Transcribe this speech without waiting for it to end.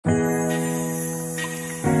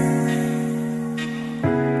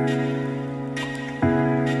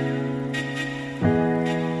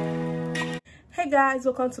Guys,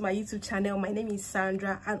 welcome to my YouTube channel. My name is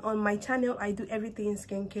Sandra, and on my channel I do everything in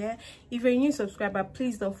skincare. If you're a new subscriber,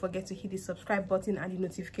 please don't forget to hit the subscribe button and the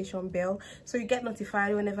notification bell so you get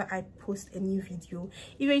notified whenever I post a new video.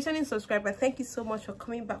 If you're a returning subscriber, thank you so much for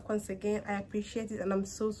coming back once again. I appreciate it and I'm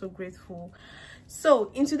so grateful.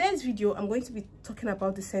 So in today's video, I'm going to be talking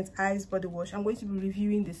about the St Ives body wash. I'm going to be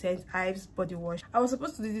reviewing the St Ives body wash. I was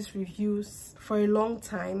supposed to do this review for a long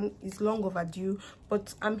time. It's long overdue,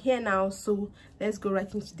 but I'm here now, so let's go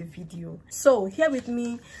right into the video. So here with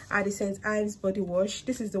me are the St Ives body wash.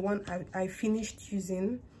 This is the one I finished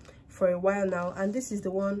using for a while now, and this is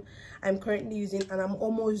the one I'm currently using, and I'm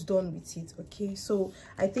almost done with it. Okay, so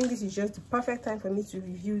I think this is just the perfect time for me to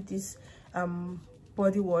review this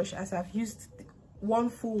body wash, as I've used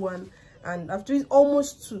one full one and I've used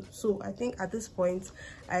almost two. So I think at this point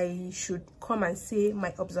I should come and say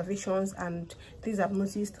my observations and things I've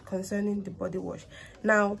noticed concerning the body wash.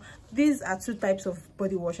 Now, these are two types of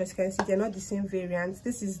body wash. As you can see, they're not the same variants.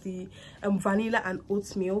 This is the vanilla and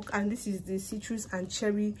oat milk, and this is the citrus and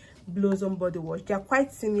cherry blossom body wash. They are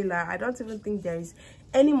quite similar. I don't even think there is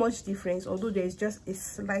any much difference, although there is just a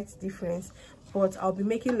slight difference, but I'll be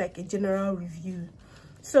making like a general review.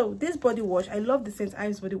 So this body wash, I love the St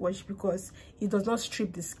Ives body wash because it does not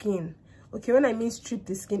strip the skin. Okay, when I mean strip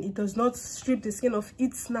the skin, it does not strip the skin of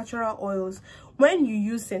its natural oils. When you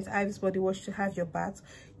use St Ives body wash to have your bath,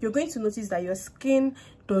 you're going to notice that your skin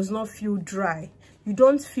does not feel dry. You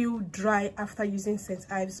don't feel dry after using St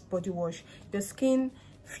Ives body wash. Your skin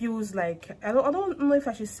feels like, I don't know if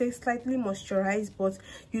I should say slightly moisturized, but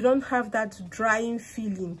you don't have that drying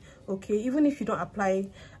feeling. Okay, even if you don't apply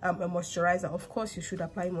a moisturizer, of course you should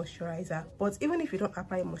apply moisturizer, but even if you don't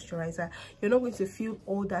apply moisturizer, you're not going to feel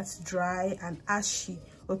all that dry and ashy.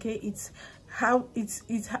 Okay, it's how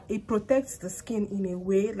it protects the skin in a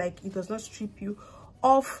way, like it does not strip you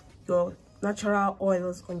of your natural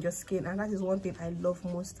oils on your skin, and that is one thing I love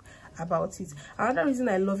most about it. Another reason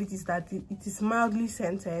I love it is that it is mildly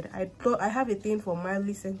scented. I have a thing for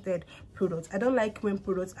mildly scented products. I don't like when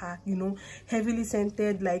products are, you know, heavily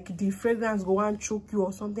scented, like the fragrance go and choke you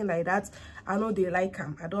or something like that. I know they like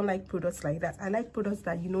them. I don't like products like that. I like products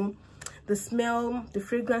that, you know, the smell, the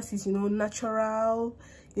fragrance is, you know, natural,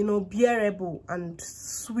 you know, bearable and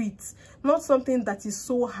sweet, not something that is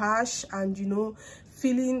so harsh and, you know,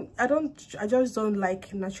 feeling. I just don't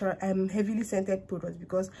like natural heavily scented products,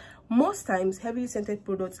 because most times heavily scented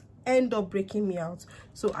products end up breaking me out.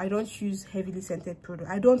 So I don't use heavily scented products.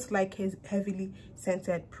 I don't like heavily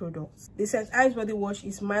scented products. The St Ives body wash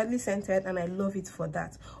is mildly scented, and I love it for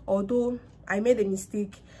that. Although I made a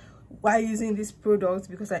mistake while using this product,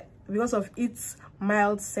 because of its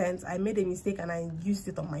mild scent, I made a mistake and I used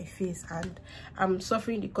it on my face, and I'm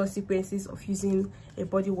suffering the consequences of using a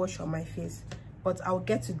body wash on my face, but I'll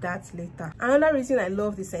get to that later. Another reason I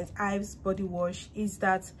love the St Ives body wash is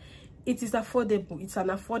that it is affordable. It's an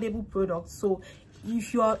affordable product, so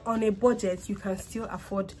if you are on a budget, you can still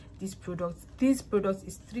afford this product. This product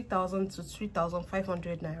is 3,000 to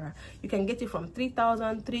 3,500 naira. You can get it from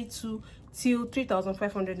 3,000 till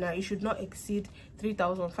 3,500 naira. It should not exceed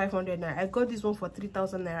 3,500 naira. I got this one for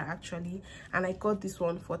 3,000 naira actually, and I got this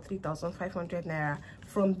one for 3,500 naira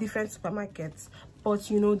from different supermarkets.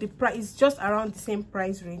 But you know, the price is just around the same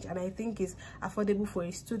price range, and I think it's affordable for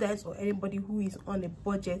a student or anybody who is on a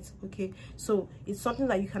budget. Okay, so it's something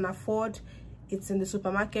that you can afford. It's in the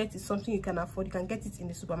supermarket. It's something you can afford. You can get it in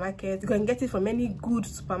the supermarket. You can get it from any good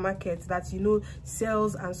supermarket that, you know,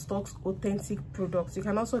 sells and stocks authentic products. You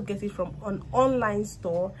can also get it from an online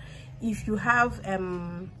store. If you have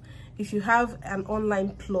an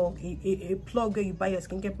online plug, a plug where you buy your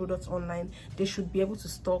skincare products online, they should be able to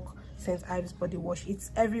stock St Ives body wash. It's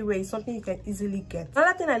everywhere. It's something you can easily get.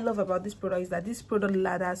 Another thing I love about this product is that this product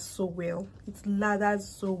lathers so well. It lathers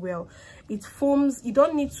so well. It foams. You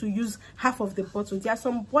don't need to use half of the bottle. There are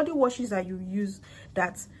some body washes that you use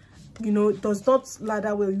that, you know, does not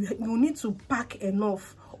lather well. You need to pack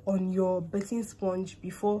enough on your bathing sponge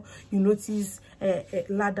before you notice a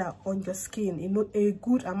lather on your skin, you know, a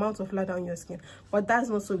good amount of lather on your skin. But that's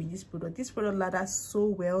not so with this product. This product lathers so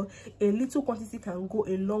well. A little quantity can go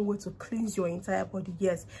a long way to cleanse your entire body.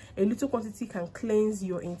 Yes, a little quantity can cleanse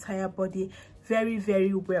your entire body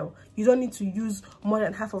very well. You don't need to use more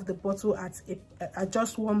than half of the bottle at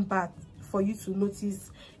just one bath for you to notice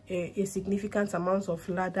a significant amount of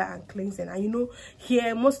lather and cleansing. And you know,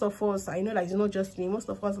 here most of us, I know that it's not just me, most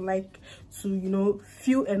of us like to, you know,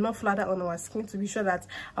 feel enough lather on our skin to be sure that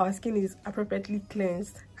our skin is appropriately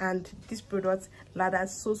cleansed. And this product lathers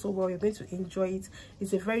so well. You're going to enjoy it.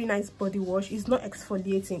 It's a very nice body wash. It's not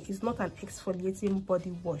exfoliating. It's not an exfoliating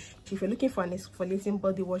body wash. If you're looking for an exfoliating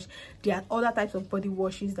body wash, there are other types of body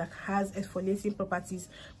washes that has exfoliating properties,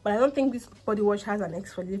 but I don't think this body wash has an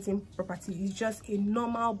exfoliating property. It's just a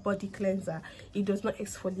normal body cleanser. It does not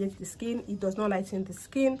exfoliate the skin. It does not lighten the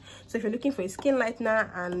skin. So if you're looking for a skin lightener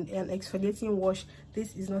and an exfoliating wash,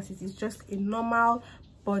 this is not it. It's just a normal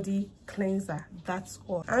body cleanser. That's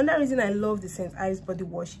all. Another reason I love the St Ives body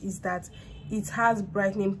wash is that it has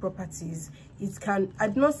brightening properties. It can, I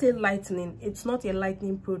do not say lightening, it's not a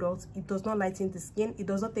lightening product. It does not lighten the skin. It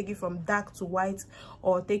does not take you from dark to white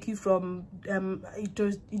or take you from it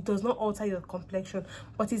does not alter your complexion,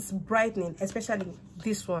 but it's brightening, especially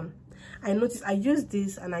this one. I noticed I use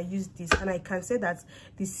this and I use this, and I can say that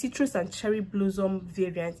the citrus and cherry blossom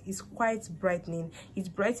variant is quite brightening. It's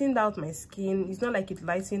brightened out my skin. It's not like it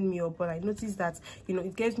lightened me up, but I noticed that, you know,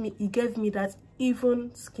 it gave me that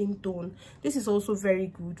even skin tone. This is also very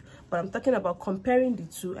good, but I'm talking about comparing the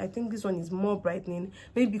two. I think this one is more brightening,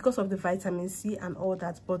 maybe because of the vitamin C and all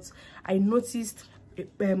that, but I noticed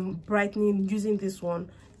brightening using this one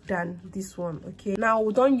than this one. Okay, now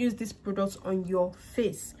don't use this product on your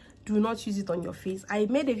face. Do not use it on your face. I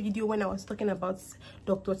made a video when I was talking about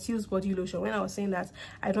Dr. Teal's body lotion, when I was saying that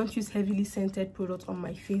I don't use heavily scented products on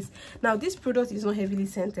my face. Now this product is not heavily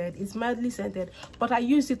scented, it's mildly scented, but I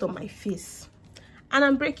used it on my face and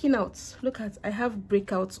I'm breaking out. Look at, I have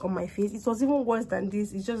breakouts on my face. It was even worse than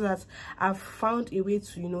this. It's just that I've found a way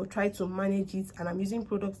to, you know, try to manage it, and I'm using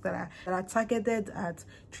products that are targeted at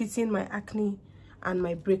treating my acne and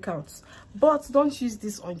my breakouts. But don't use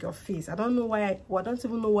this on your face. I don't know why I don't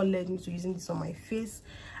even know what led me to using this on my face.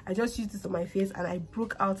 I just used this on my face and I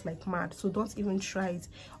broke out like mad. So don't even try it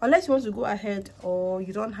unless you want to go ahead, or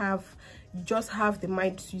you just have the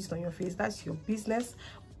mind to use it on your face. That's your business,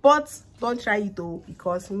 but don't try it though,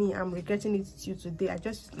 because me, I'm regretting it to you today.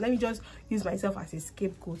 Let me just use myself as a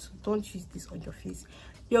scapegoat. Don't use this on your face.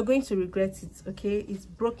 You're going to regret it. Okay, it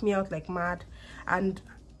broke me out like mad. And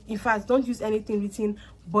in fact, don't use anything written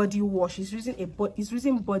body wash. It's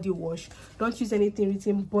written body wash. Don't use anything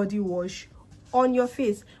written body wash on your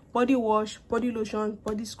face. Body wash, body lotion,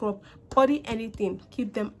 body scrub, body anything,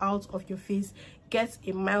 keep them out of your face. Get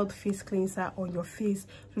a mild face cleanser on your face.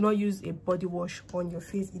 Do not use a body wash on your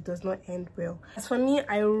face. It does not end well. As for me,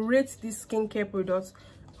 I rate this skincare product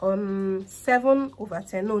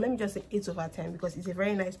 7/10. No, let me just say 8/10, because it's a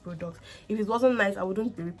very nice product. If it wasn't nice, I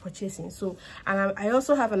wouldn't be repurchasing. So, and I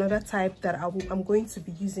also have another type that I'm going to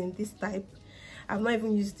be using. This type, I've not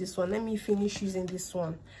even used this one. Let me finish using this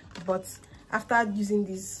one. But after using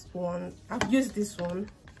this one, I've used this one.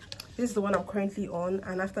 This is the one I'm currently on,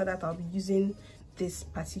 and after that I'll be using this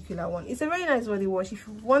particular one. It's a very nice body wash. If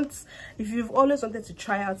you've always wanted to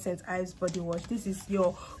try out St Ives body wash, this is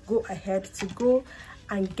your go ahead to go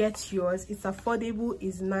and get yours. It's affordable,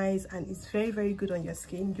 it's nice, and it's very good on your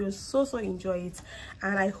skin. You'll so enjoy it,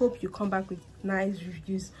 and I hope you come back with nice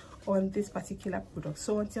reviews on this particular product.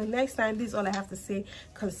 So until next time, this is all I have to say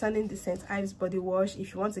concerning the St Ives body wash.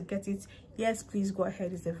 If you want to get it, yes, please go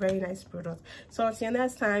ahead. It's a very nice product. So until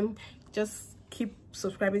next time, just keep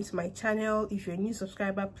subscribing to my channel. If you're a new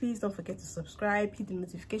subscriber, please don't forget to subscribe, hit the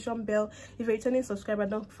notification bell. If you're a returning subscriber,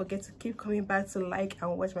 don't forget to keep coming back to like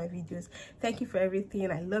and watch my videos. Thank you for everything.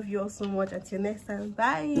 I love you all so much. Until next time,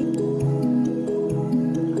 bye.